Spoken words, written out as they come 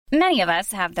Many of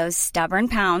us have those stubborn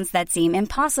pounds that seem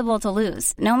impossible to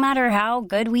lose, no matter how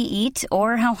good we eat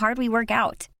or how hard we work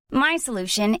out. My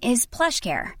solution is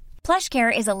PlushCare.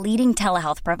 PlushCare is a leading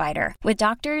telehealth provider with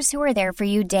doctors who are there for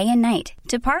you day and night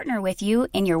to partner with you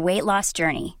in your weight loss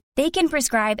journey. They can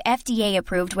prescribe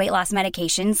FDA-approved weight loss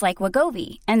medications like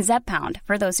Wegovy and Zepbound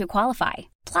for those who qualify.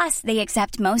 Plus, they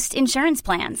accept most insurance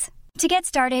plans. To get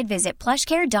started, visit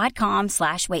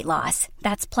plushcare.com/weightloss.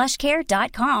 That's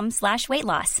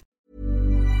plushcare.com/weightloss.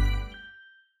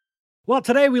 Well,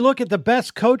 today we look at the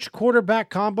best coach-quarterback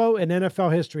combo in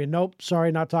NFL history. And nope,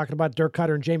 sorry, not talking about Dirk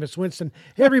Cutter and Jameis Winston.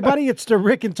 Hey, everybody, it's the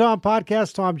Rick and Tom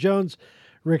podcast. Tom Jones,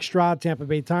 Rick Stroud, Tampa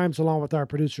Bay Times, along with our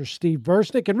producer, Steve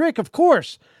Versnick. And Rick, of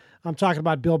course, I'm talking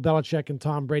about Bill Belichick and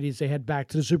Tom Brady as they head back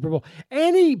to the Super Bowl.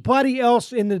 Anybody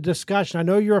else in the discussion? I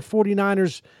know you're a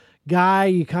 49ers guy.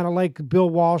 You kind of like Bill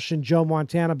Walsh and Joe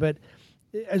Montana, but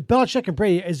as Belichick and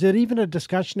Brady, is it even a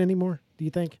discussion anymore, do you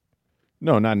think?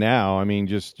 No, not now. I mean,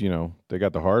 just, they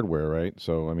got the hardware, right?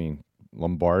 So, I mean,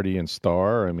 Lombardi and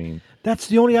Starr, I mean. That's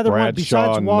the only other one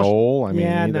besides Walsh. Noel, I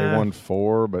mean, they won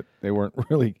 4, but they weren't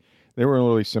really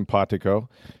simpatico.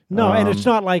 No, and it's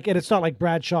not like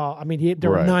Bradshaw. I mean, there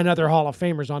were 9 other Hall of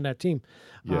Famers on that team.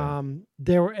 Yeah.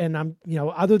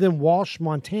 Other than Walsh,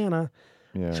 Montana,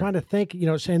 trying to think,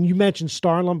 and you mentioned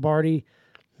Starr, Lombardi,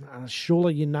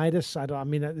 Shula, Unitas.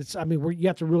 You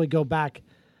have to really go back.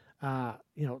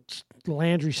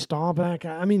 Landry, Staubach.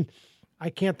 I mean,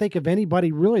 I can't think of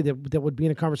anybody really that would be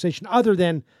in a conversation other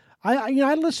than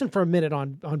I listened for a minute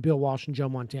on Bill Walsh and Joe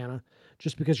Montana,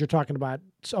 just because you're talking about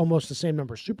almost the same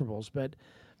number of Super Bowls. But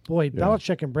boy,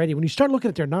 Belichick and Brady, when you start looking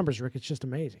at their numbers, Rick, it's just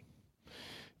amazing.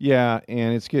 Yeah,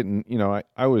 and it's getting,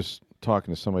 I was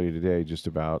talking to somebody today just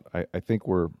about, I think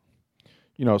we're,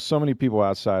 so many people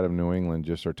outside of New England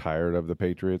just are tired of the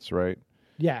Patriots, right?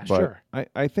 Yeah, but sure.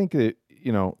 I think that,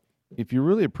 if you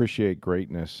really appreciate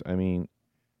greatness, I mean,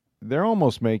 they're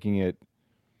almost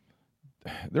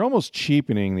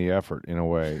cheapening the effort in a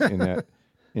way,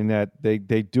 in that they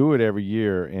do it every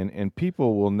year, and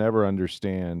people will never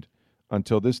understand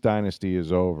until this dynasty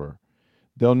is over.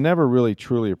 They'll never really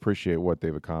truly appreciate what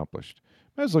they've accomplished.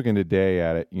 I was looking today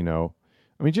at it, I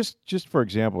mean, just for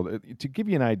example, to give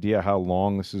you an idea how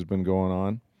long this has been going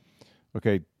on.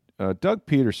 Okay, Doug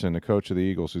Peterson, the coach of the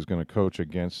Eagles, who's going to coach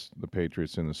against the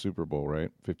Patriots in the Super Bowl, right?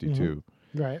 52.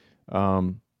 Mm-hmm. Right.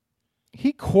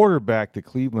 He quarterbacked the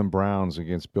Cleveland Browns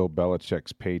against Bill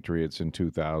Belichick's Patriots in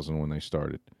 2000 when they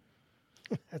started.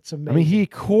 That's amazing. I mean,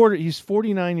 he's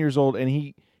 49 years old,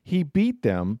 and he beat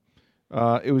them.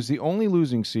 It was the only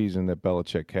losing season that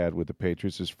Belichick had with the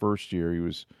Patriots. His first year, he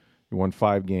won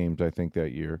 5 games, I think,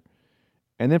 that year.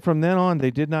 And then from then on, they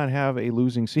did not have a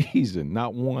losing season,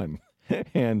 not one.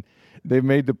 And they've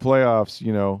made the playoffs,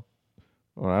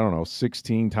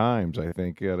 16 times, I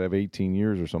think, out of 18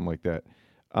 years or something like that.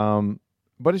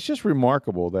 But it's just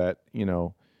remarkable that,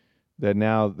 that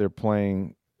now they're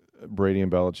playing Brady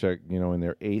and Belichick, in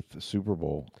their 8th Super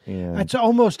Bowl. And that's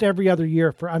almost every other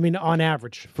year on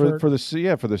average for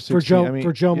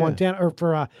Joe Montana or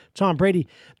for Tom Brady.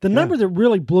 The number that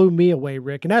really blew me away,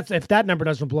 Rick, and if that number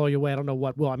doesn't blow you away, I don't know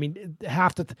what will. I mean,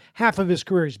 half of his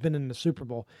career has been in the Super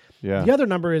Bowl. Yeah. The other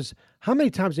number is how many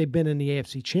times they've been in the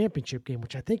AFC Championship game,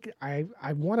 which I think I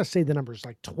want to say the number is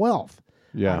like 12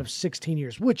 out of 16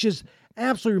 years, which is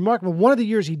absolutely remarkable. One of the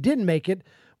years he didn't make it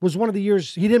was one of the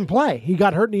years he didn't play. He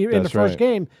got hurt in the first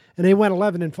game, and they went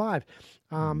 11-5.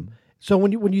 So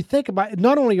when you think about it,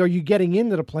 not only are you getting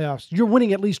into the playoffs, you're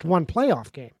winning at least one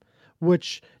playoff game,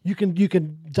 which you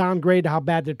can downgrade to how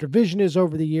bad the division is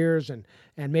over the years, and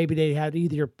maybe they had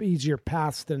easier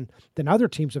paths than other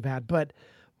teams have had. But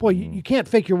boy, you can't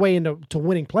fake your way into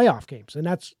winning playoff games, and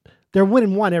they're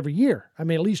winning one every year. I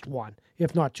mean, at least one,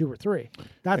 if not 2 or 3.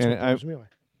 That's what blows me away.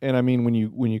 And I mean, when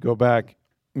you go back,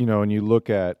 and you look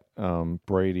at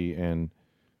Brady and,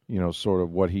 sort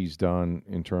of what he's done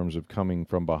in terms of coming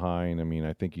from behind. I mean,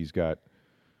 I think he's got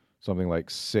something like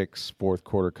 6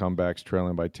 fourth-quarter comebacks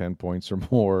trailing by 10 points or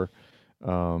more.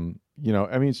 I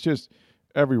mean, it's just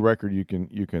every record you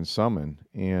can summon.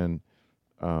 And,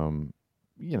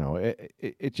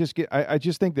 it just I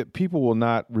just think that people will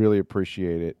not really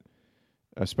appreciate it,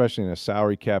 especially in a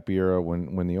salary cap era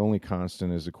when the only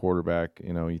constant is the quarterback.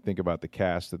 You think about the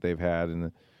cast that they've had and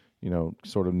the,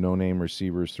 sort of no-name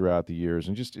receivers throughout the years,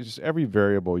 and just every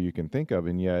variable you can think of.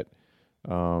 And yet,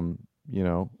 somebody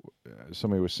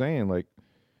was saying, like,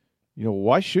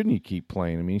 why shouldn't he keep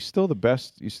playing? I mean, he's still the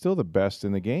best. He's still the best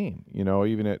in the game.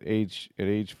 Even at age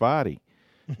 40.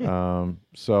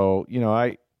 So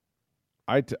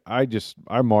I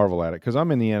marvel at it because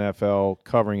I'm in the NFL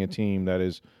covering a team that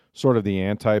is sort of the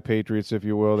anti-Patriots, if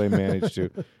you will. They managed to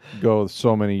go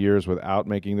so many years without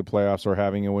making the playoffs or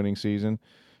having a winning season,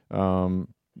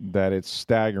 that it's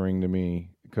staggering to me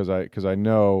because I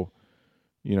know,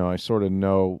 I sort of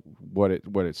know what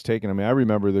it's taken. I mean, I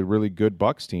remember the really good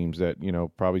Bucs teams that,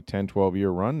 probably 10, 12-year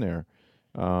run there.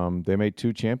 They made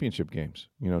 2 championship games,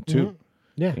 2. Mm-hmm.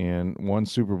 Yeah. And 1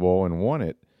 Super Bowl and won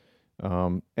it.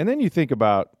 And then you think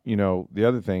about, the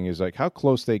other thing is like how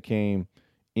close they came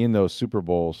in those Super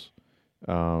Bowls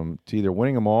to either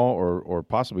winning them all or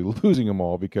possibly losing them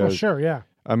all because, sure, yeah.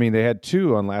 I mean, they had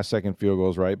 2 on last-second field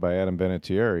goals, right, by Adam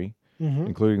Vinatieri,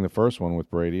 including the first one with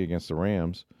Brady against the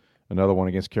Rams. Another one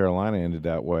against Carolina ended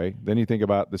that way. Then you think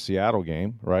about the Seattle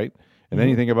game, right? And then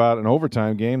you think about an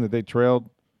overtime game that they trailed,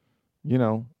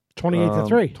 28-3.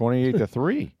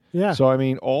 28-3. Yeah. So, I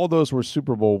mean, all those were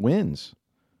Super Bowl wins.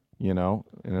 And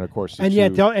of course,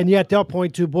 yet they'll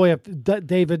point to, boy, if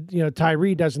David,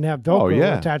 Tyree doesn't have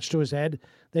Velcro attached to his head,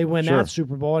 they win that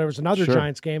Super Bowl. There was another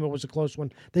Giants game; it was a close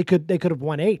one. They could have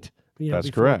won 8.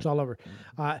 That's before correct. It's all over.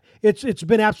 It's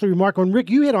been absolutely remarkable. And Rick,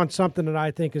 you hit on something that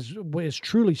I think is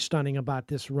truly stunning about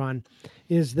this run,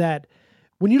 is that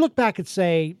when you look back at,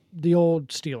 say, the old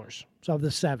Steelers of the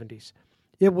 70s,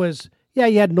 it was. Yeah,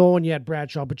 you had Nolan, you had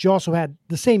Bradshaw, but you also had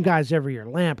the same guys every year,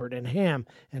 Lambert and Ham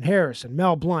and Harris and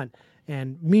Mel Blount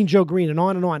and Mean Joe Green and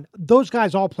on and on. Those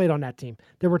guys all played on that team.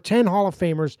 There were 10 Hall of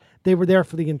Famers. They were there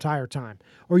for the entire time.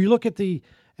 Or you look at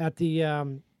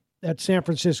San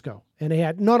Francisco, and they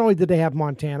had, not only did they have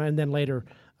Montana and then later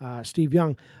Steve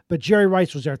Young, but Jerry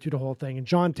Rice was there through the whole thing, and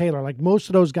John Taylor. Like most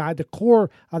of those guys, the core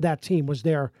of that team was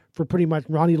there for pretty much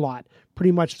Ronnie Lott,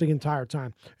 pretty much the entire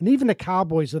time. And even the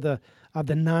Cowboys of the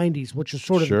 90s, which was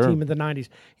sort of the team of the 90s.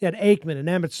 You had Aikman and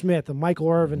Emmitt Smith and Michael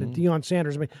Irvin and Deion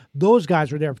Sanders. I mean, those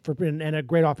guys were there and a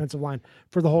great offensive line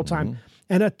for the whole time.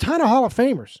 And a ton of Hall of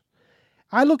Famers.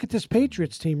 I look at this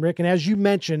Patriots team, Rick, and as you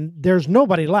mentioned, there's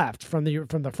nobody left from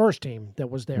the first team that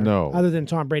was there other than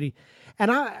Tom Brady. And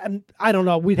I don't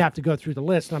know, we'd have to go through the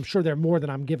list, and I'm sure there are more than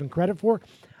I'm giving credit for.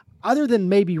 Other than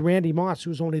maybe Randy Moss, who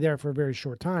was only there for a very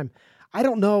short time, I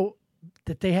don't know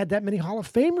that they had that many Hall of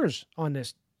Famers on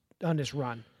this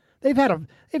run. They've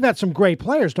had some great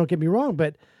players, don't get me wrong,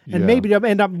 but maybe they'll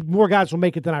end up more guys will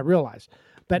make it than I realize.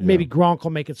 But maybe Gronk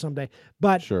will make it someday.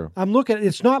 But I'm looking at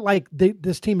it's not like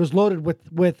this team is loaded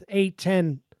with 8,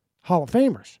 10 Hall of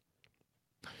Famers.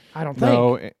 I don't think.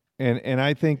 No, and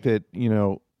I think that,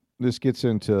 this gets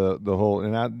into the whole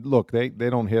look, they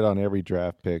don't hit on every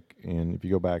draft pick, and if you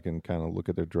go back and kind of look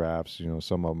at their drafts,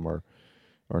 some of them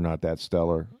are not that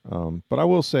stellar. But I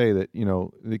will say that,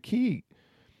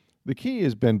 the key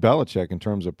has been Belichick in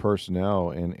terms of personnel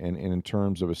and in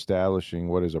terms of establishing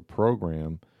what is a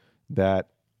program that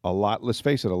let's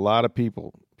face it, a lot of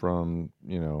people from,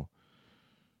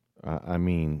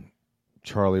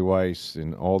 Charlie Weiss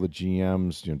and all the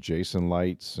GMs, Jason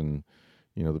Lights and,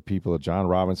 the people of John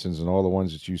Robinsons and all the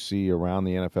ones that you see around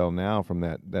the NFL now from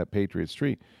that Patriots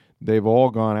tree, they've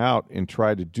all gone out and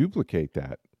tried to duplicate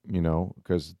that,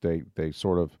 because they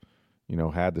sort of,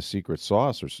 had the secret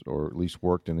sauce or at least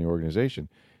worked in the organization.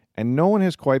 And no one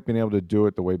has quite been able to do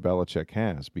it the way Belichick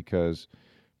has because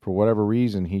for whatever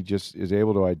reason, he just is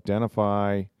able to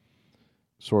identify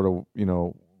sort of,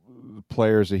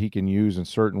 players that he can use in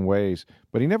certain ways,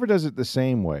 but he never does it the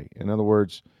same way. In other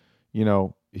words,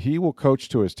 he will coach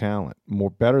to his talent more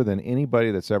better than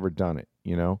anybody that's ever done it.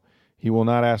 He will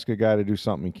not ask a guy to do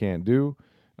something he can't do.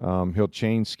 He'll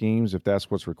change schemes if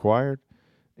that's what's required.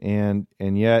 And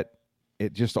yet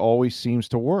it just always seems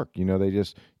to work. They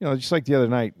just, just like the other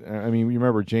night, I mean, you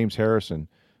remember James Harrison,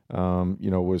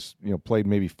 played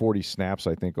maybe 40 snaps,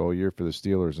 I think, all year for the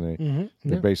Steelers, and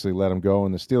they basically let him go.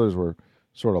 And the Steelers were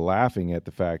sort of laughing at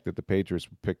the fact that the Patriots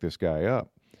would pick this guy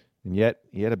up. And yet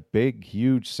he had a big,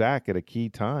 huge sack at a key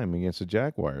time against the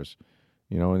Jaguars,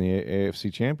 in the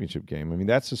AFC Championship game. I mean,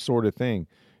 that's the sort of thing.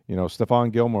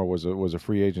 Stephon Gilmore was a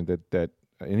free agent that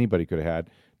anybody could have had.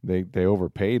 They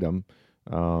overpaid him,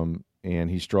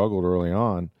 and he struggled early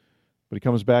on. But he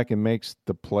comes back and makes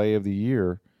the play of the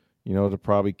year, to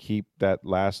probably keep that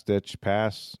last-ditch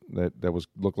pass that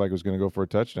looked like it was going to go for a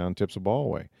touchdown, tips the ball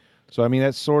away. So, I mean,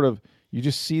 that's sort of – you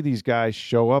just see these guys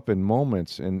show up in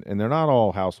moments, and they're not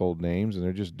all household names, and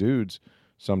they're just dudes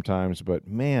sometimes. But,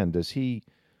 man, does he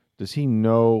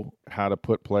know how to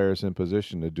put players in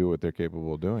position to do what they're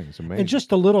capable of doing? It's amazing. And just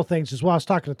the little things as well. I was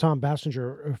talking to Tom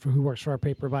Bassinger, who works for our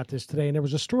paper, about this today, and there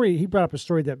was a story – he brought up a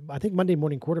story that I think Monday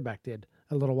Morning Quarterback did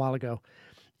a little while ago.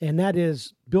 And that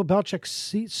is Bill Belichick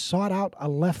sought out a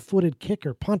left-footed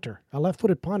punter,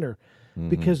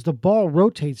 because the ball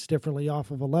rotates differently off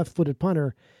of a left-footed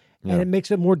punter, and it makes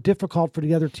it more difficult for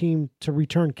the other team to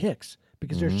return kicks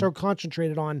because they're so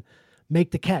concentrated on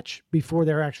make the catch before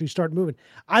they're actually start moving.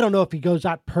 I don't know if he goes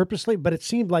out purposely, but it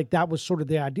seemed like that was sort of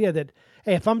the idea that,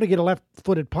 hey, if I'm going to get a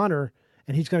left-footed punter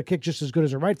and he's going to kick just as good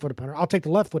as a right-footed punter, I'll take the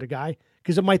left-footed guy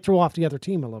because it might throw off the other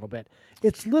team a little bit.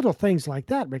 It's little things like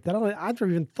that, Rick, that I've never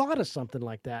even thought of something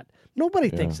like that. Nobody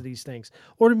thinks of these things.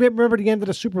 Or remember the end of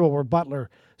the Super Bowl where Butler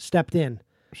stepped in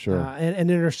and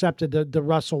intercepted the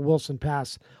Russell Wilson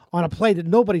pass on a play that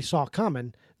nobody saw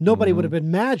coming. Nobody would have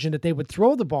imagined that they would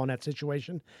throw the ball in that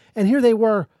situation. And here they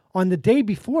were on the day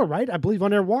before, right? I believe on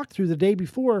their walkthrough the day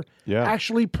before,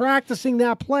 actually practicing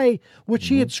that play, which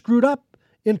he had screwed up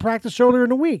in practice earlier in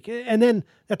the week. And then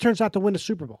that turns out to win the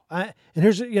Super Bowl. And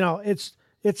here's, it's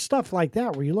stuff like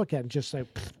that where you look at it and just say,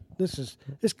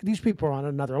 these people are on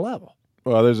another level.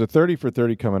 Well, there's a 30 for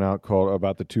 30 coming out called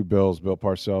about the two Bills, Bill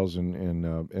Parcells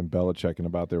and Belichick, and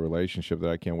about their relationship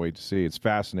that I can't wait to see. It's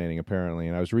fascinating, apparently.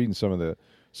 And I was reading some of the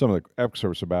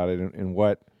excerpts about it, and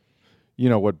what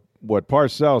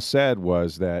Parcells said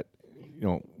was that,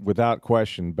 without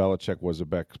question, Belichick was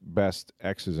the best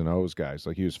X's and O's guys.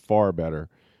 Like, he was far better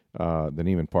than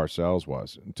even Parcells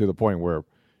was, to the point where,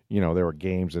 there were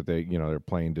games that they're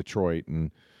playing Detroit and,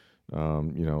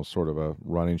 sort of a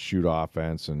run and shoot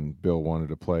offense, and Bill wanted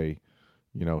to play,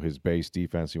 his base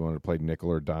defense. He wanted to play nickel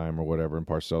or dime or whatever, and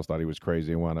Parcells thought he was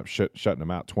crazy and wound up shutting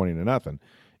him out 20-0.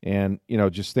 And,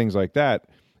 just things like that.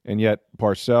 And yet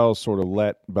Parcells sort of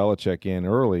let Belichick in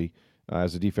early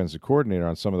as a defensive coordinator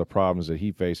on some of the problems that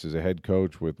he faced as a head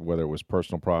coach, with whether it was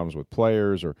personal problems with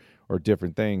players or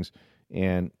different things.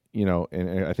 And,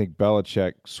 and I think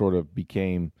Belichick sort of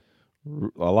became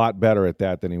a lot better at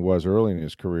that than he was early in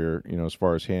his career, as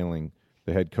far as handling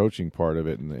the head coaching part of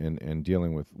it and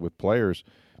dealing with players.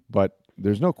 But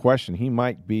there's no question he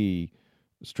might be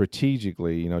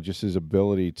strategically, just his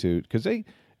ability to, because they,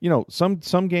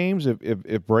 some games,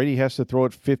 if Brady has to throw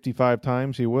it 55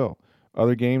 times, he will.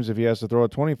 Other games, if he has to throw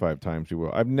it 25 times, he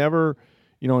will. I've never,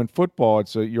 in football,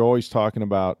 you're always talking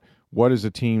about what is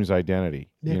a team's identity.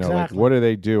 Exactly. Like, what do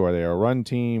they do? Are they a run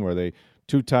team? Are they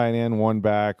 2 tight end, 1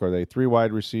 back? Are they 3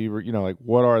 wide receiver?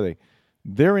 What are they?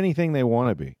 They're anything they want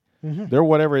to be. Mm-hmm. They're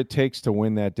whatever it takes to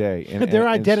win that day. And their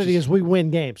identity is we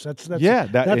win games. That's their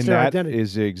identity. That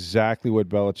is exactly what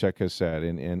Belichick has said,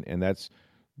 and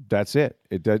that's it.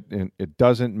 It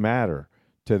doesn't matter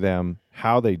to them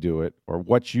how they do it or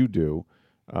what you do.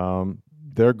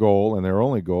 Their goal and their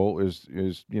only goal is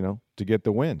to get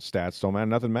the win. Stats don't matter.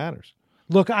 Nothing matters.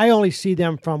 Look, I only see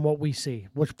them from what we see,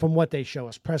 from what they show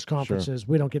us, press conferences. Sure.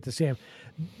 We don't get to see them.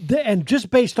 And just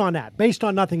based on that, based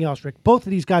on nothing else, Rick, both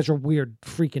of these guys are weird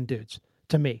freaking dudes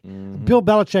to me. Mm-hmm. Bill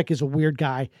Belichick is a weird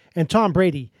guy, and Tom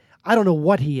Brady, I don't know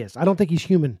what he is. I don't think he's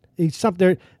human. He's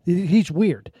something. He's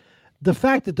weird. The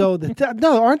fact that, though,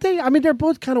 no, aren't they? I mean, they're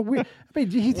both kind of weird. I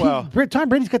mean, Tom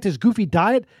Brady's got this goofy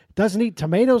diet, doesn't eat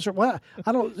tomatoes or what?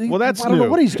 I don't know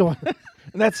what he's doing.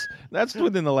 That's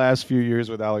within the last few years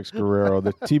with Alex Guerrero,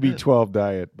 the TB12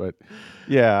 diet. But,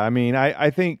 yeah, I mean, I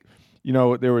think,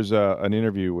 there was an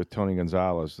interview with Tony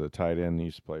Gonzalez, the tight end. He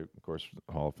used to play, of course,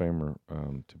 Hall of Famer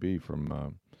to be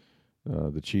from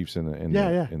the Chiefs and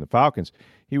the Falcons.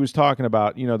 He was talking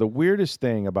about, the weirdest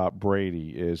thing about Brady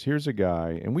is, here's a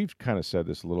guy, and we've kind of said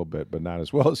this a little bit, but not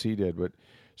as well as he did, but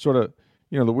sort of,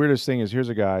 the weirdest thing is, here's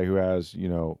a guy who has,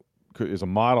 is a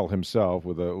model himself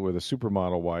with a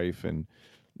supermodel wife and,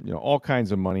 all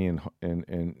kinds of money and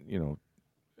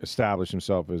established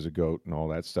himself as a GOAT and all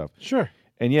that stuff. Sure.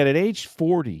 And yet at age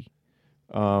 40,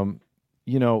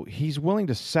 he's willing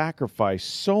to sacrifice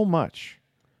so much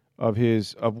of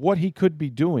what he could be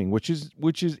doing, which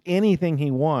is anything he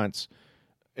wants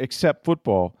except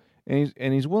football, and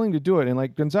he's willing to do it. And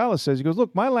like Gonzalez says, he goes,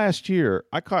 look, my last year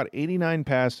I caught 89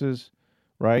 passes,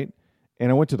 right,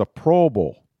 and I went to the Pro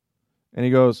Bowl. And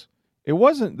he goes, it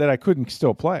wasn't that I couldn't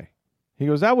still play. He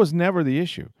goes, that was never the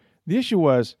issue. The issue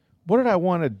was, what did I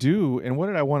want to do, and what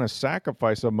did I want to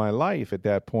sacrifice of my life at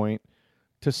that point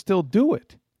to still do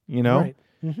it? Right.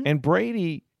 Mm-hmm. And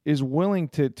Brady is willing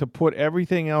to put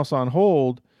everything else on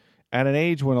hold at an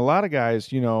age when a lot of guys,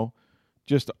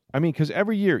 because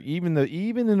every year, even the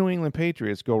New England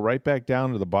Patriots go right back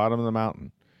down to the bottom of the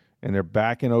mountain, and they're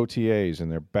back in OTAs,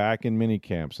 and they're back in mini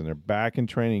camps, and they're back in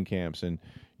training camps, and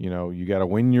you got to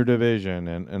win your division,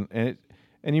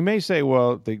 and you may say,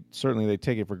 well, they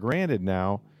take it for granted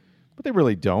now, but they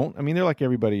really don't. I mean, they're like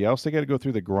everybody else. They got to go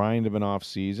through the grind of an off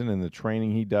season, and the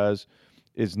training he does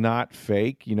is not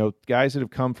fake. Guys that have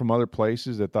come from other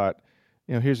places that thought,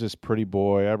 here's this pretty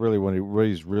boy. I really want to, what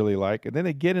he's really like. And then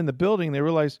they get in the building and they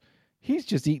realize he's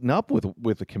just eaten up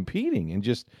with the competing and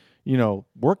just,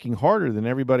 working harder than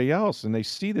everybody else. And they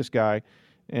see this guy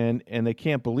and they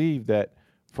can't believe that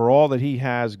for all that he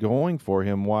has going for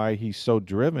him, why he's so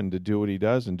driven to do what he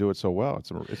does and do it so well.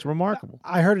 It's remarkable.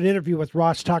 I heard an interview with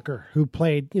Ross Tucker, who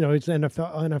played, he's an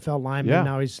NFL lineman. Yeah.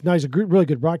 Now he's a really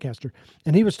good broadcaster.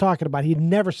 And he was talking about he'd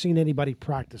never seen anybody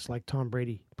practice like Tom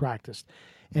Brady practiced.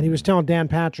 And he was telling Dan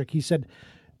Patrick, he said,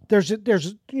 there's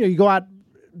you go out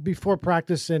before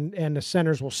practice and the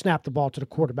centers will snap the ball to the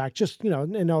quarterback, just,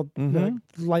 and they'll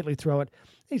lightly throw it.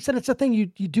 He said, it's a thing you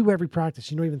do every practice.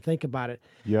 You don't even think about it.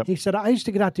 Yep. He said, I used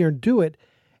to get out there and do it,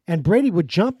 and Brady would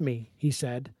jump me, he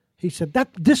said. He said,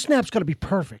 this snap's got to be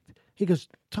perfect. He goes,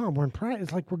 Tom, we're in practice.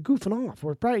 It's like we're goofing off.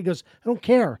 We're practice. He goes, I don't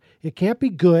care. It can't be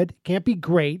good. It can't be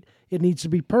great. It needs to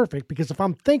be perfect, because if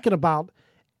I'm thinking about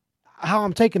how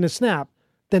I'm taking the snap,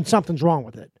 then something's wrong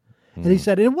with it. And he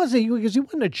said, it wasn't because he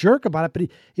wasn't a jerk about it, but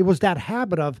it was that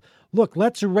habit of, look,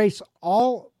 let's erase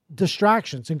all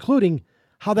distractions, including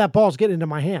how that ball's getting into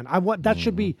my hand. That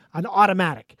should be an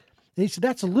automatic. And he said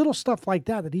that's a little stuff like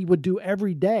that he would do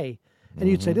every day. And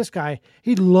you'd say, this guy,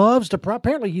 he loves to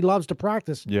apparently he loves to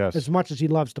practice as much as he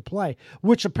loves to play,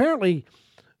 which apparently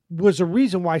was a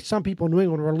reason why some people in New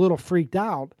England were a little freaked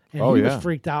out. And he was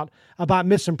freaked out about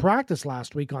missing practice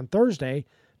last week on Thursday,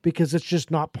 because it's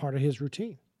just not part of his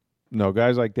routine. No,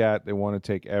 guys like that, they want to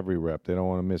take every rep. They don't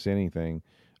want to miss anything,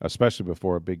 especially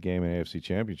before a big game, an AFC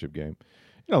Championship game.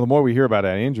 The more we hear about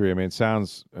that injury,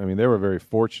 they were very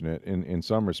fortunate in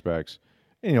some respects.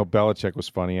 And, Belichick was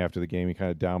funny after the game. He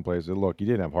kind of downplays it. Look, he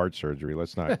didn't have heart surgery.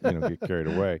 Let's not, get carried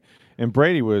away. And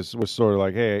Brady was sort of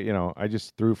like, hey, I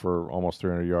just threw for almost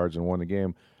 300 yards and won the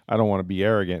game. I don't want to be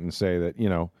arrogant and say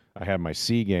that, I had my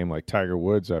C game like Tiger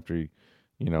Woods after he,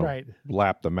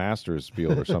 lapped the Masters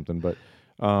field or something. But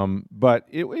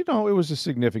it was a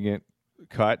significant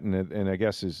cut, and I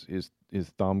guess his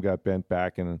thumb got bent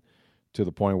back and to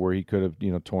the point where he could have,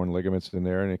 torn ligaments in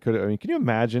there. And it could have, can you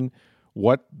imagine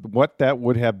what that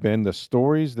would have been, the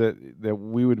stories that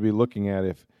we would be looking at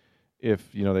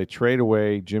if they trade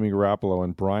away Jimmy Garoppolo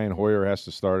and Brian Hoyer has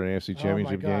to start an AFC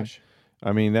Championship game?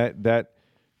 I mean, that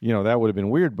would have been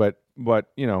weird, but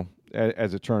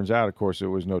as it turns out, of course, it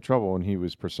was no trouble and he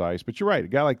was precise. But you're right. A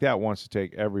guy like that wants to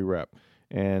take every rep.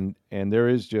 And there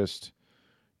is just,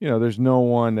 there's no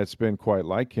one that's been quite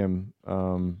like him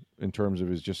in terms of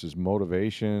his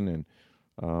motivation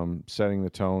and setting the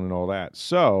tone and all that.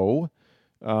 So,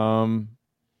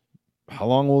 how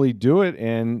long will he do it?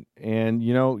 And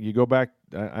you go back.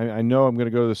 I know I'm going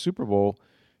to go to the Super Bowl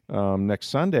next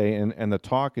Sunday, and the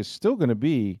talk is still going to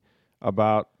be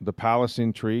about the Palace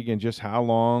intrigue and just how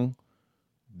long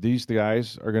these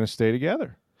guys are going to stay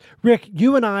together. Rick,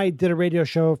 you and I did a radio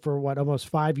show for almost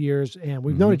 5 years, and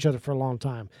we've known each other for a long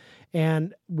time.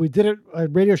 And we did a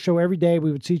radio show every day.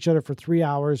 We would see each other for 3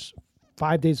 hours,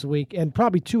 5 days a week, and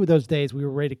probably 2 of those days we were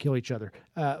ready to kill each other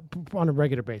on a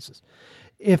regular basis.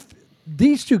 If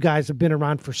these two guys have been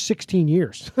around for 16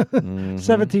 years,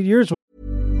 17 years.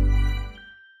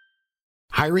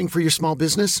 Hiring for your small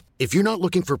business? If you're not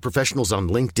looking for professionals on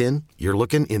LinkedIn, you're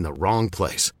looking in the wrong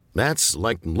place. That's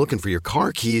like looking for your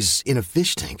car keys in a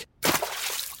fish tank.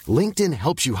 LinkedIn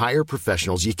helps you hire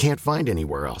professionals you can't find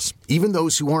anywhere else, even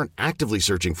those who aren't actively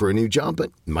searching for a new job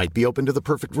but might be open to the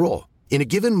perfect role. In a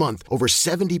given month, over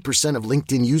 70% of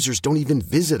LinkedIn users don't even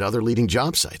visit other leading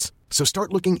job sites. So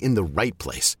start looking in the right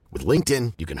place. With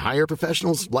LinkedIn, you can hire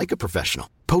professionals like a professional.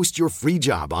 Post your free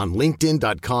job on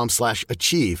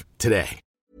linkedin.com/achieve today.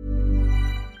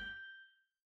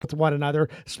 With one another,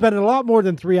 spending a lot more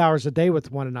than 3 hours a day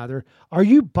with one another. Are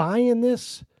you buying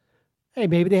this? Hey,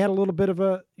 maybe they had a little bit of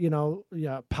a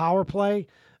power play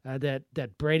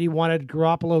that Brady wanted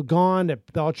Garoppolo gone, that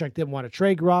Belichick didn't want to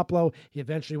trade Garoppolo. He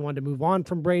eventually wanted to move on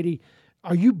from Brady.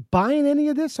 Are you buying any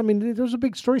of this? I mean, there's a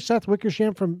big story. Seth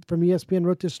Wickersham from ESPN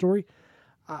wrote this story.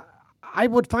 I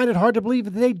would find it hard to believe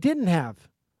that they didn't have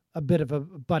a bit of a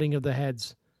butting of the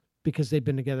heads because they've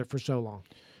been together for so long.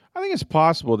 I think it's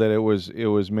possible that it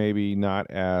was maybe not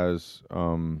as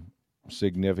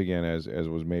significant as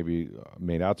was maybe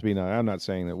made out to be. Now, I'm not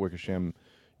saying that Wickersham,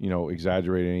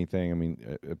 exaggerated anything. I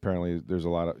mean, apparently there's a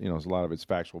lot of it's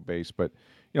factual based, but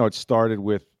it started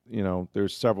with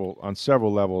there's on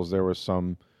several levels there was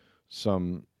some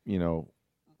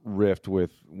rift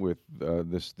with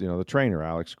this the trainer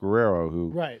Alex Guerrero,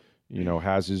 who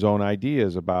has his own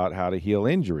ideas about how to heal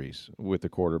injuries with the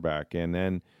quarterback, and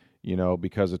then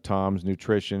because of Tom's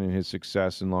nutrition and his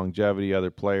success and longevity,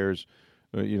 other players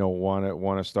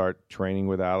want to start training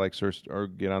with Alex or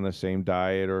get on the same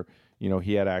diet, or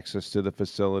he had access to the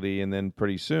facility, and then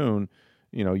pretty soon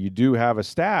you do have a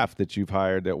staff that you've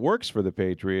hired that works for the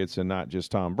Patriots and not just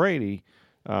Tom Brady.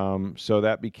 So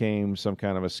that became some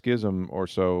kind of a schism, or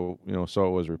so so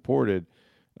it was reported.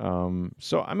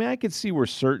 So I mean, I could see where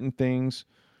certain things,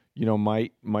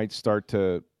 might start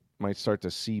to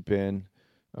seep in,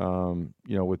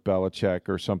 with Belichick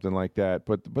or something like that.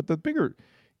 But the bigger,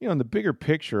 in the bigger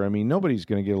picture, I mean, nobody's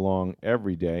going to get along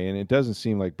every day, and it doesn't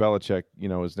seem like Belichick,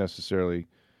 is necessarily,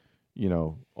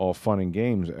 all fun and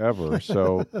games ever.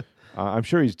 So I'm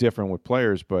sure he's different with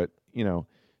players, but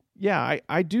yeah,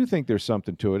 I do think there's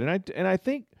something to it, and I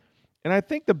think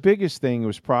the biggest thing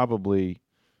was probably,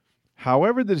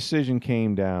 however the decision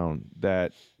came down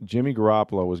that Jimmy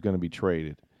Garoppolo was going to be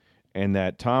traded, and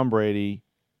that Tom Brady,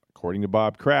 according to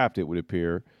Bob Kraft, it would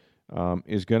appear,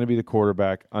 is going to be the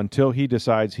quarterback until he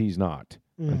decides he's not,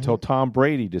 until Tom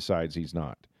Brady decides he's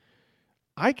not.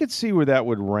 I could see where that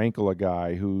would rankle a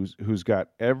guy who's got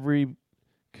every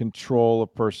control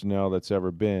of personnel that's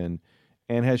ever been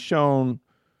and has shown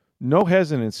no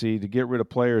hesitancy to get rid of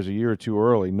players a year or two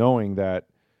early, knowing that,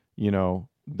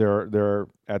 they're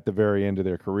at the very end of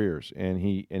their careers, and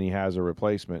he has a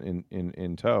replacement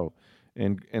in tow.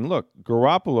 And look,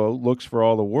 Garoppolo looks for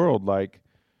all the world like,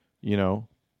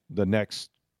 the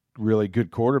next really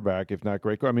good quarterback, if not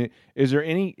great. I mean, is there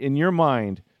any, in your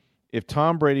mind, if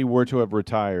Tom Brady were to have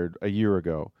retired a year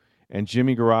ago and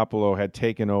Jimmy Garoppolo had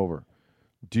taken over,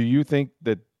 do you think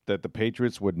that the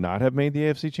Patriots would not have made the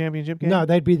AFC Championship game? No,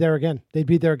 they'd be there again.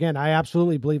 I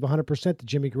absolutely believe 100% that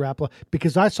Jimmy Garoppolo,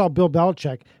 because I saw Bill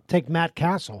Belichick take Matt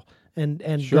Castle and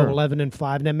Sure. go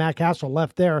 11-5, and then Matt Castle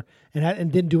left there and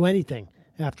didn't do anything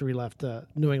after he left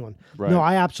New England. Right. No,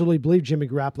 I absolutely believe Jimmy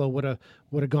Garoppolo would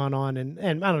have gone on,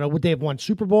 and I don't know, would they have won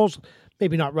Super Bowls?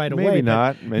 Maybe not right away. Maybe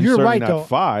not. You're right, not though.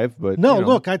 5, but no.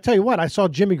 Look, I tell you what, I saw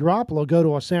Jimmy Garoppolo go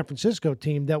to a San Francisco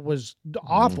team that was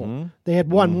awful. Mm-hmm. They had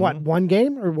won one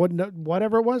game or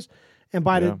whatever it was, and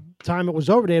by the time it was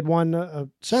over, they had won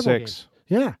several 6 games.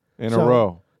 Yeah, in a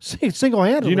row,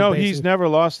 single-handedly. Do you know basically. he's never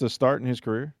lost a start in his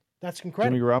career? That's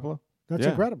incredible. Jimmy Garoppolo. That's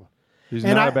Yeah. incredible. He's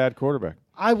And not a bad quarterback.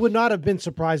 I would not have been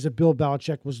surprised if Bill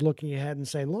Belichick was looking ahead and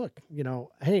saying, "Look,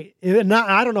 hey,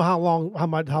 I don't know how long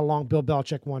Bill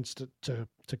Belichick wants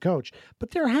to coach, but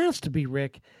there has to be,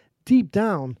 Rick, deep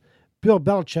down, Bill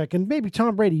Belichick and maybe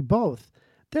Tom Brady both.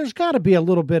 There's got to be a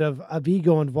little bit of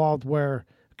ego involved where."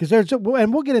 Because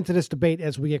and we'll get into this debate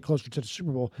as we get closer to the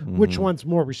Super Bowl, which one's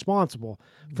more responsible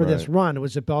for this run?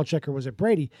 Was it Belichick or was it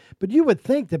Brady? But you would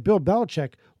think that Bill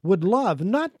Belichick would love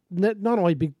not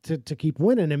only to keep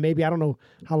winning, and maybe I don't know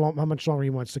how much longer he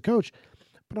wants to coach,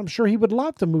 but I'm sure he would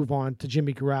love to move on to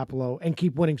Jimmy Garoppolo and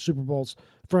keep winning Super Bowls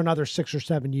for another 6 or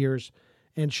 7 years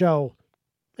and show,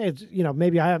 hey,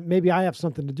 maybe I have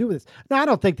something to do with this. Now, I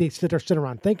don't think they sit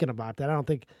around thinking about that. I don't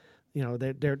think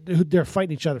they're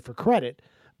fighting each other for credit.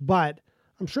 But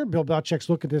I'm sure Bill Belichick's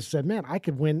looked at this and said, man, I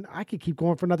could win. I could keep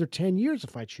going for another 10 years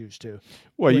if I choose to.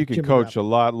 Well, you can coach a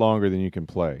lot longer than you can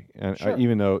play. And Sure.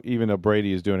 even though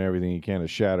Brady is doing everything he can to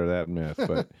shatter that myth.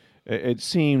 But it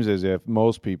seems as if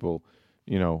most people,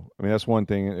 that's one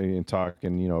thing in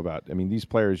talking, about, these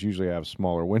players usually have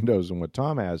smaller windows than what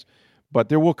Tom has. But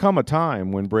there will come a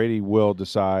time when Brady will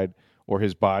decide, or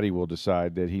his body will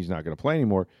decide, that he's not going to play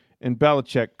anymore. And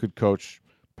Belichick could coach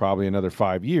probably another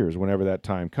 5 years whenever that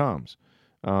time comes.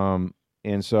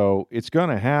 And so it's going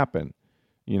to happen,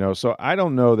 so I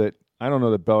don't know that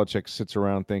Belichick sits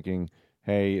around thinking,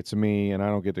 hey, it's me and I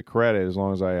don't get the credit as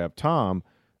long as I have Tom.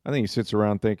 I think he sits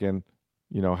around thinking,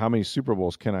 how many Super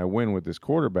Bowls can I win with this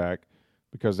quarterback?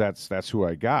 Because that's who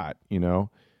I got,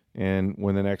 and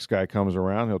when the next guy comes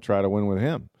around, he'll try to win with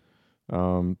him.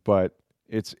 But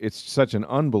it's such an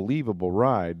unbelievable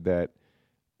ride that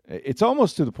it's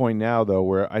almost to the point now, though,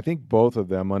 where I think both of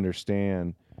them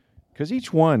understand, because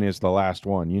each one is the last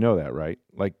one. You know that, right?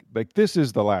 Like this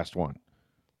is the last one,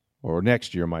 or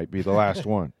next year might be the last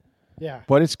one. Yeah.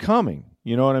 But it's coming.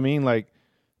 You know what I mean? Like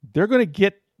they're going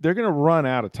to run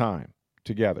out of time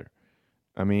together.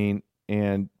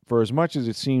 And for as much as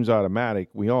it seems automatic,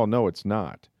 we all know it's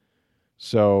not.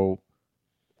 So,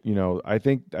 I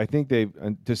think they've,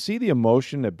 to see the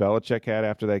emotion that Belichick had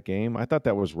after that game, I thought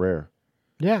that was rare.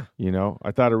 Yeah.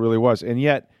 I thought it really was. And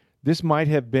yet, this might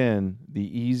have been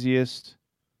the easiest.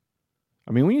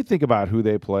 When you think about who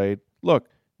they played, look,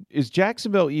 is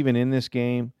Jacksonville even in this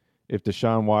game if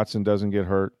Deshaun Watson doesn't get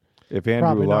hurt? If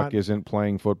Andrew Luck isn't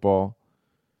playing football?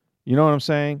 You know what I'm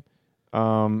saying?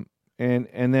 And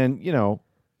then,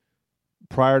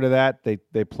 prior to that,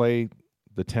 they played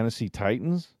the Tennessee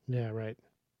Titans. Yeah, right.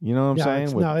 You know what I'm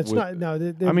saying? It's not. No,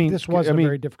 this wasn't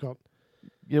very difficult.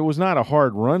 It was not a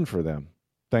hard run for them,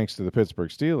 thanks to the Pittsburgh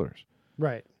Steelers.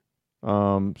 Right.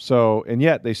 So, and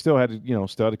yet they still had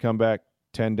to come back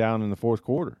 10 down in the fourth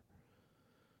quarter.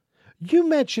 You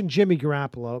mentioned Jimmy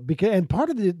Garoppolo and part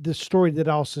of the story that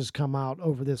also has come out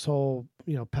over this whole,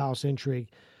 Palace intrigue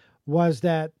was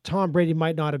that Tom Brady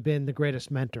might not have been the greatest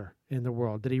mentor in the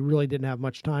world, that he really didn't have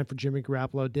much time for Jimmy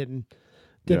Garoppolo, didn't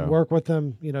work with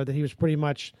him, that he was pretty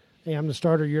much, hey, I'm the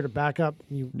starter, you're the backup,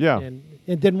 and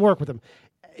it didn't work with him.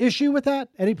 Issue with that?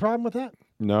 Any problem with that?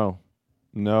 No,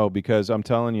 because I'm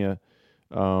telling you,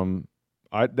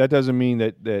 that doesn't mean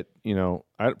that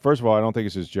first of all, I don't think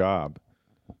it's his job,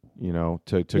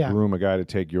 to groom a guy to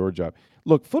take your job.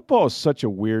 Look, football is such a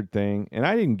weird thing, and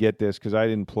I didn't get this because I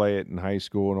didn't play it in high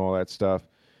school and all that stuff,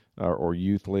 or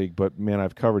youth league. But man,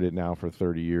 I've covered it now for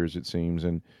 30 years, it seems,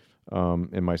 and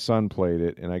my son played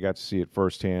it, and I got to see it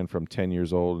firsthand from 10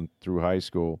 years old and through high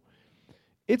school.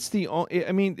 It's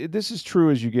this is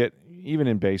true as you get even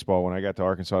in baseball. When I got to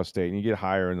Arkansas State, and you get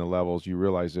higher in the levels, you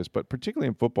realize this. But particularly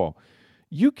in football,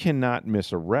 you cannot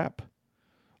miss a rep.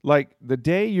 Like, the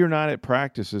day you're not at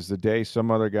practice is the day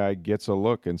some other guy gets a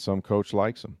look and some coach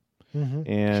likes him. Mm-hmm.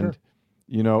 And,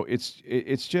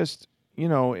 it's just,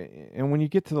 and when you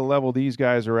get to the level these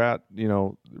guys are at,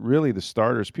 really the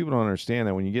starters, people don't understand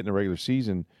that when you get in the regular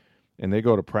season and they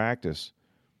go to practice,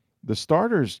 the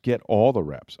starters get all the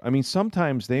reps. I mean,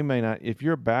 sometimes they may not, if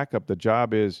you're a backup, the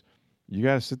job is you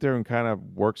got to sit there and kind of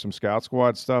work some scout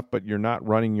squad stuff, but you're not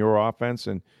running your offense.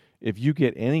 And if you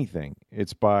get anything,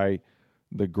 it's by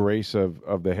the grace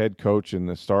of the head coach and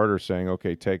the starter saying,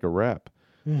 okay, take a rep.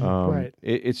 Mm-hmm, right.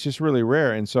 It's just really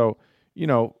rare. And so,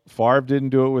 Favre didn't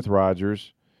do it with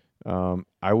Rodgers.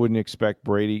 I wouldn't expect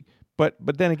Brady. But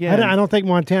then again, I don't think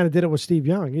Montana did it with Steve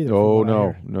Young either. Oh,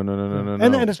 no.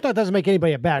 And it's not, doesn't make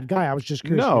anybody a bad guy. I was just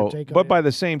curious. No, but by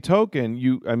the same token,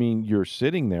 you're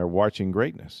sitting there watching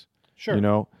greatness.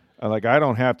 Sure. Like, I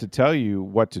don't have to tell you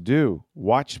what to do.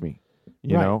 Watch me,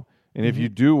 you know. And if you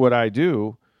do what I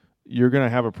do, you're going to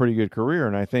have a pretty good career.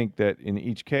 And I think that in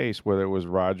each case, whether it was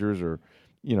Rodgers or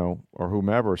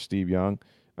whomever, Steve Young,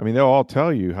 I mean, they'll all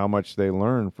tell you how much they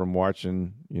learn from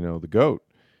watching, the GOAT.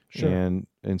 Sure.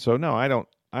 And so, no, I don't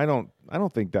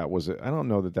think that was I don't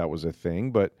know that was a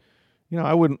thing, but,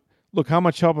 I wouldn't look, how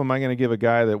much help am I going to give a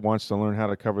guy that wants to learn how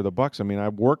to cover the Bucs? I mean, I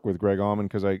work with Greg Auman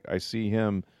because I see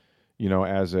him,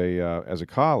 as a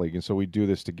colleague. And so we do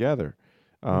this together.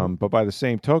 But by the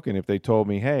same token, if they told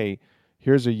me, hey,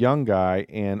 here's a young guy,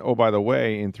 and, oh, by the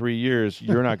way, in 3 years,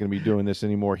 you're not going to be doing this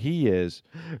anymore. He is.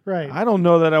 Right. I don't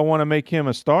know that I want to make him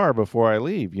a star before I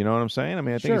leave. You know what I'm saying? I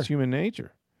mean, I think it's human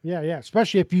nature. Yeah.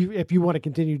 Especially if you want to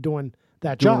continue doing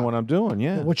that doing job. What I'm doing,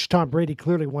 yeah. Which Tom Brady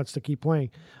clearly wants to keep playing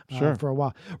for a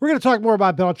while. We're going to talk more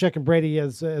about Belichick and Brady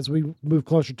as we move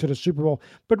closer to the Super Bowl.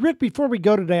 But, Rick, before we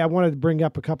go today, I wanted to bring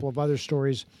up a couple of other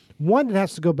stories. One that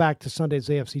has to go back to Sunday's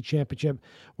AFC Championship,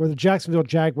 where the Jacksonville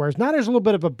Jaguars, now there's a little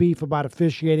bit of a beef about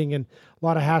officiating and a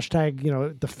lot of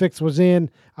hashtag, the fix was in.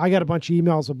 I got a bunch of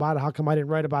emails about it. How come I didn't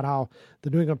write about how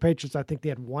the New England Patriots, I think they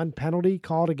had one penalty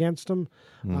called against them.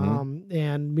 Mm-hmm.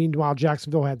 And meanwhile,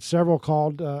 Jacksonville had several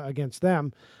called against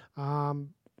them.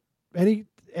 Anything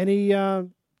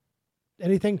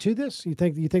to this? You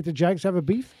think the Jags have a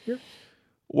beef here?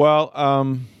 Well,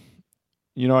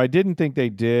 I didn't think they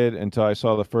did until I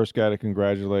saw the first guy to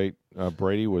congratulate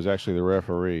Brady was actually the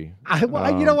referee. You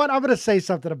know what? I'm going to say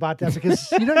something about that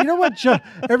because you know what?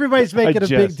 Everybody's making a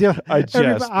big deal.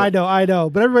 I know,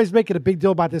 but everybody's making a big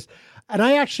deal about this. And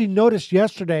I actually noticed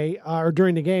yesterday or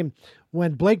during the game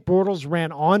when Blake Bortles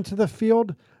ran onto the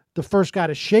field, the first guy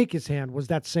to shake his hand was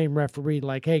that same referee,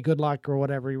 like, hey, good luck or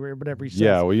whatever he says.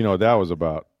 Yeah, well, what that was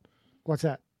about. What's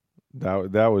that?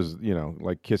 That was,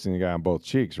 like kissing the guy on both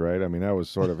cheeks, right? I mean, that was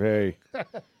sort of, hey,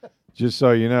 just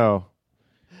so you know,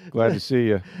 glad to see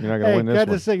you. You're not going to win this one.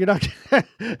 Glad to see you're not.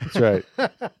 That's right.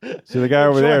 See the guy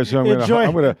over there, so I'm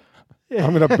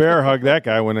going to bear hug that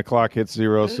guy when the clock hits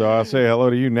 0. So I'll say hello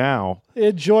to you now.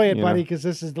 Enjoy it, buddy, because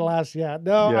this is the last. Yeah,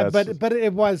 no, yes. But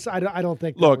it was. I don't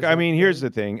think. Look, I mean, here's the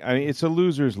thing. I mean, it's a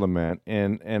loser's lament,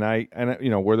 and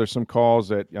were there some calls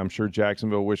that I'm sure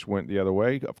Jacksonville wish went the other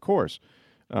way? Of course.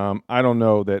 I don't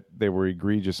know that they were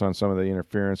egregious on some of the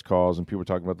interference calls, and people were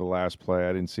talking about the last play.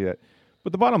 I didn't see that.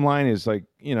 But the bottom line is, like,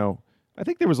 I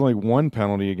think there was only one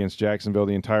penalty against Jacksonville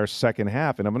the entire second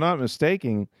half, and if I'm not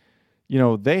mistaken,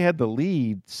 they had the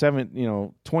lead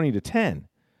 20-10.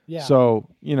 Yeah. So,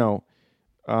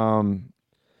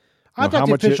 I thought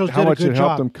the officials did a good job. How much it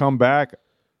helped them come back,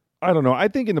 I don't know. I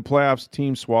think in the playoffs,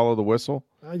 teams swallow the whistle.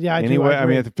 Yeah, I anyway, do. I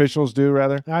mean, the officials do,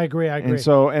 rather. I agree. And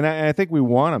so, and I think we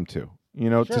want them to,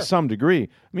 sure. To some degree. I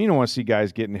mean, you don't want to see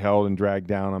guys getting held and dragged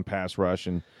down on pass rush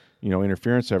and,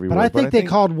 interference everywhere. But I think they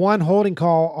called one holding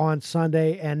call on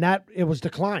Sunday, and that it was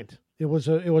declined. It was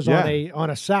on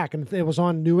a sack, and it was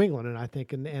on New England, and I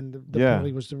think, and the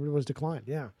penalty was declined.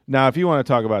 Yeah. Now, if you want to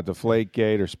talk about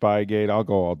Deflategate or Spygate, I'll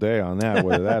go all day on that.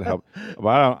 Whether that helped,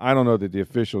 but I don't know that the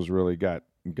officials really got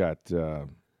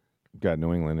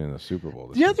New England in the Super Bowl.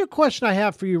 The other question I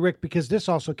have for you, Rick, because this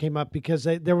also came up because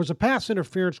there was a pass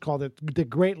interference call that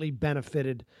greatly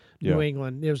benefited New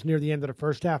England. It was near the end of the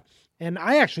first half, and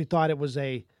I actually thought it was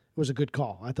a good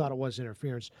call. I thought it was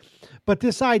interference, but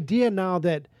this idea now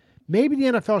that maybe the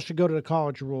NFL should go to the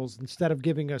college rules instead of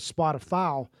giving a spot of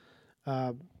foul,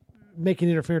 making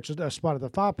interference a spot of the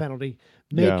foul penalty,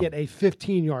 make it a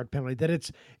 15-yard penalty. That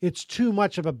it's too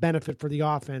much of a benefit for the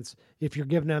offense if you're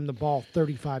giving them the ball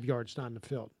 35 yards down the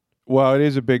field. Well, it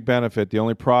is a big benefit. The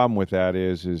only problem with that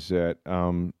is that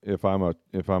if I'm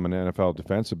an NFL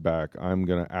defensive back, I'm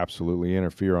going to absolutely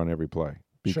interfere on every play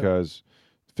because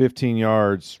 15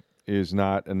 yards is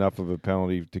not enough of a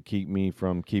penalty to keep me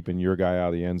from keeping your guy out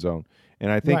of the end zone.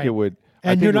 And I think it would.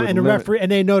 And you're not, and the referee,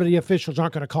 and they know that the officials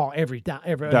aren't going to call every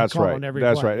That's call right. on every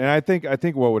That's play. right. And I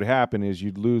think what would happen is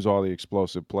you'd lose all the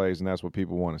explosive plays, and that's what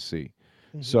people want to see.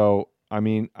 Mm-hmm. So I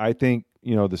mean, I think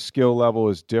the skill level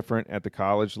is different at the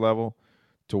college level,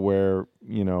 to where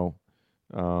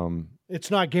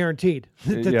it's not guaranteed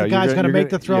that the guy's going to make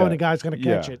the throw and the guy's going to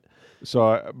catch it.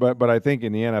 So, but I think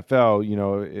in the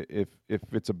NFL, if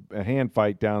it's a hand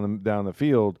fight down the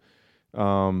field,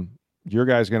 your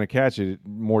guy's going to catch it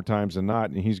more times than not,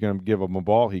 and he's going to give him a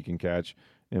ball he can catch.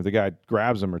 And if the guy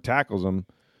grabs him or tackles him,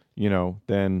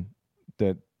 then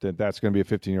that's going to be a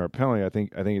 15-yard penalty. I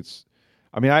think it's.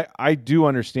 I mean, I do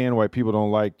understand why people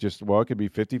don't like it could be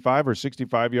 55 or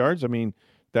 65 yards. I mean,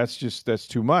 that's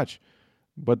too much.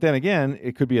 But then again,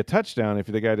 it could be a touchdown if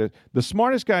the guy did. The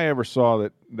smartest guy I ever saw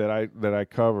that I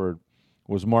covered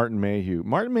was Martin Mayhew.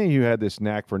 Martin Mayhew had this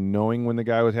knack for knowing when the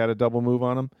guy had a double move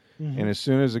on him, and as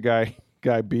soon as the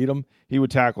guy beat him, he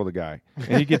would tackle the guy,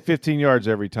 and he'd get 15 yards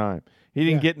every time. He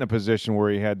didn't get in a position where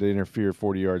he had to interfere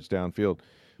 40 yards downfield.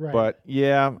 Right. But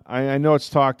I know it's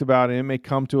talked about, and it may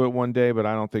come to it one day, but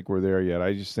I don't think we're there yet.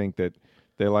 I just think that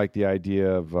they like the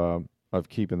idea of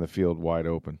keeping the field wide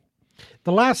open.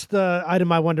 The last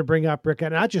item I wanted to bring up, Rick,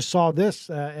 and I just saw this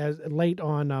as late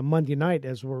on Monday night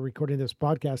as we're recording this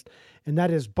podcast, and that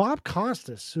is Bob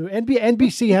Costas, who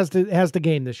NBC has the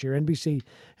game this year. NBC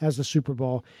has the Super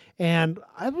Bowl, and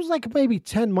I was like maybe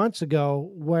 10 months ago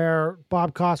where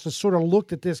Bob Costas sort of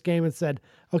looked at this game and said,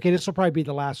 "Okay, this will probably be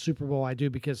the last Super Bowl I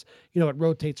do because it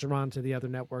rotates around to the other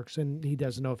networks, and he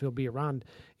doesn't know if he'll be around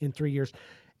in 3 years."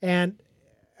 And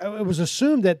it was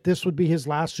assumed that this would be his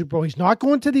last Super Bowl. He's not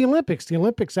going to the Olympics. The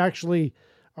Olympics actually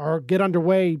get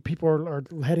underway. People are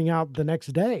heading out the next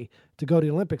day to go to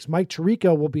the Olympics. Mike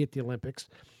Tirico will be at the Olympics.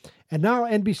 And now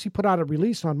NBC put out a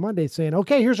release on Monday saying,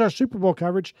 okay, here's our Super Bowl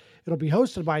coverage. It'll be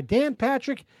hosted by Dan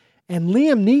Patrick and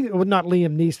Liam Neeson. Well, not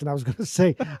Liam Neeson, I was going to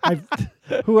say.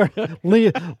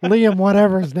 Liam,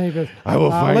 whatever his name is. I will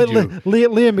find you.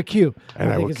 Liam McHugh.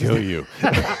 And I will kill you.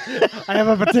 I have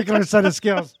a particular set of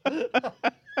skills.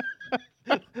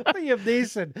 Liam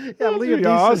Neeson. Yeah, Liam Neeson.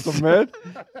 Awesome, man.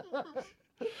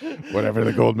 Whatever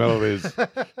the gold medal is,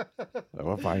 I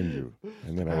will find you,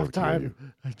 and then I will kill you.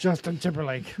 Justin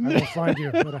Timberlake, I will find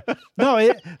you.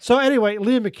 So anyway,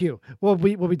 Liam McHugh will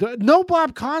be doing. No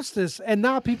Bob Costas, and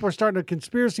now people are starting a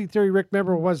conspiracy theory. Rick,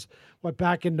 remember, was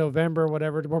back in November or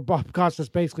whatever, where Bob Costas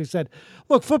basically said,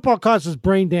 "Look, football causes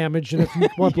brain damage, and if you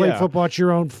want to play football, it's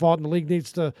your own fault, and the league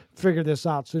needs to figure this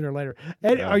out sooner or later."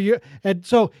 And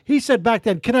so he said back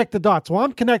then, "Connect the dots." Well,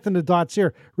 I'm connecting the dots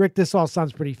here, Rick. This all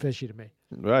sounds pretty fishy to me.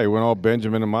 Right, he went all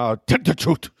Benjamin and Miles. Tell the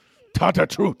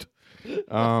truth.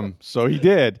 So he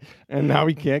did, and now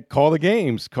he can't call the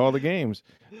games.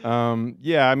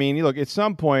 I mean, look, at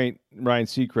some point, Ryan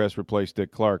Seacrest replaced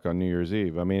Dick Clark on New Year's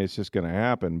Eve. I mean, it's just going to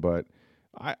happen. But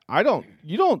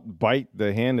you don't bite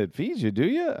the hand that feeds you, do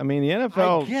you? I mean, the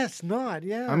NFL. I guess not.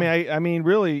 Yeah. I mean,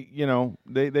 really,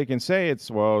 they can say it's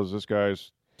this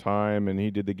guy's time, and he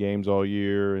did the games all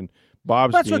year, and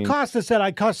Bob's. That's what Costa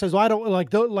said. Costa says, "Well, I don't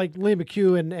like Liam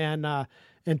McHugh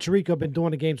and Tirico have been doing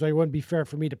the games, so it wouldn't be fair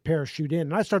for me to parachute in."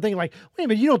 And I started thinking, wait a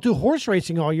minute, you don't do horse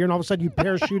racing all year, and all of a sudden you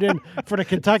parachute in for the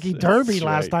Kentucky Derby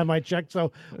last time I checked.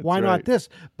 So why not this?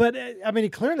 But I mean,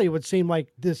 it clearly would seem like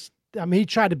this. I mean, he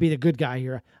tried to be the good guy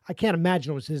here. I can't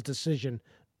imagine it was his decision.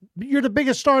 You're the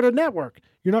biggest star of the network.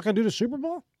 You're not going to do the Super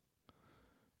Bowl?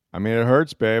 I mean, it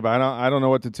hurts, babe. I don't know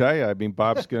what to tell you. I mean,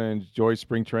 Bob's going to enjoy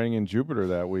spring training in Jupiter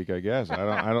that week, I guess. I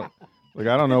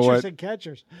don't know what. And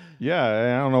catchers. Yeah,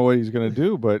 I don't know what he's going to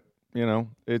do, but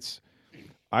it's.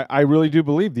 I really do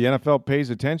believe the NFL pays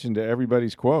attention to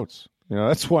everybody's quotes.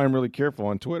 That's why I'm really careful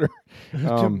on Twitter.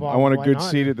 I want a good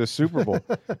seat at the Super Bowl,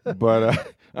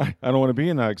 but I don't want to be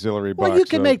in the auxiliary box. Well, you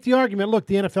can make the argument. Look,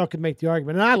 the NFL could make the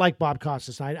argument. And I like Bob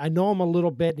Costas. I know him a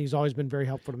little bit, and he's always been very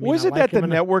helpful to me. Was it that the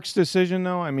network's decision,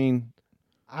 though? I mean...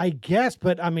 I guess,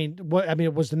 but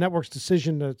it was the network's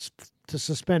decision to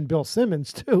suspend Bill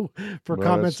Simmons too for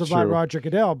comments about Roger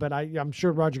Goodell. But I'm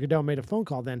sure Roger Goodell made a phone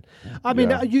call then. I mean,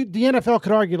 the NFL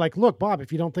could argue like, look, Bob,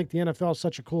 if you don't think the NFL is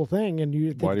such a cool thing and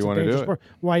you think why do you want to do it?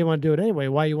 Why you want to do it anyway?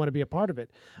 Why you want to be a part of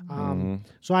it?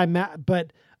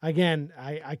 But again,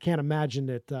 I can't imagine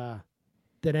that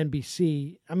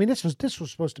NBC. I mean, this was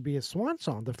supposed to be a swan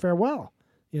song, the farewell.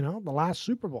 The last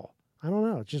Super Bowl. I don't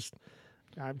know. It's just.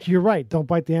 You're right. Don't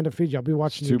bite the hand that feeds you. I'll be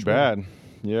watching. It's too bad.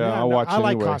 I'll watch it anyway.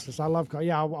 I like Costas. I love.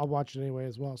 I'll watch it anyway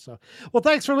as well. So, well,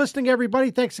 thanks for listening,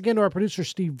 everybody. Thanks again to our producer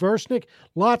Steve Versnick.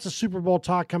 Lots of Super Bowl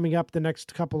talk coming up the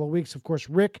next couple of weeks. Of course,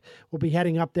 Rick will be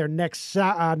heading up there next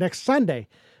Sunday.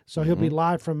 So he'll be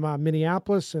live from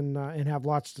Minneapolis and have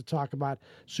lots to talk about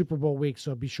Super Bowl week.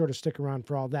 So be sure to stick around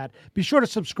for all that. Be sure to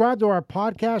subscribe to our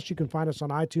podcast. You can find us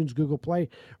on iTunes, Google Play,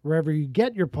 wherever you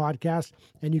get your podcast.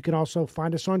 And you can also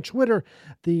find us on Twitter.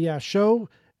 The show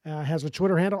has a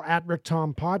Twitter handle at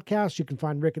RickTomPodcast. You can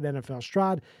find Rick at NFL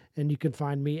Stroud, and you can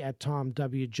find me at Tom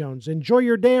W. Jones. Enjoy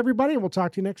your day, everybody, and we'll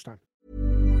talk to you next time.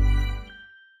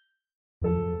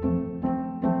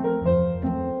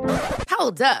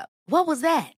 Hold up. What was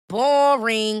that?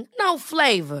 Boring. No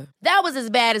flavor. That was as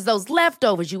bad as those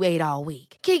leftovers you ate all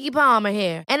week. Keke Palmer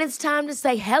here. And it's time to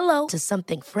say hello to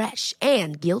something fresh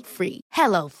and guilt-free.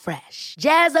 Hello Fresh.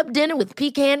 Jazz up dinner with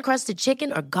pecan-crusted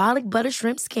chicken or garlic butter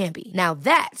shrimp scampi. Now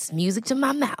that's music to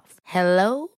my mouth.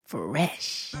 Hello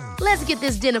Fresh. Let's get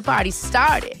this dinner party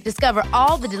started. Discover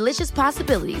all the delicious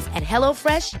possibilities at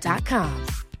HelloFresh.com.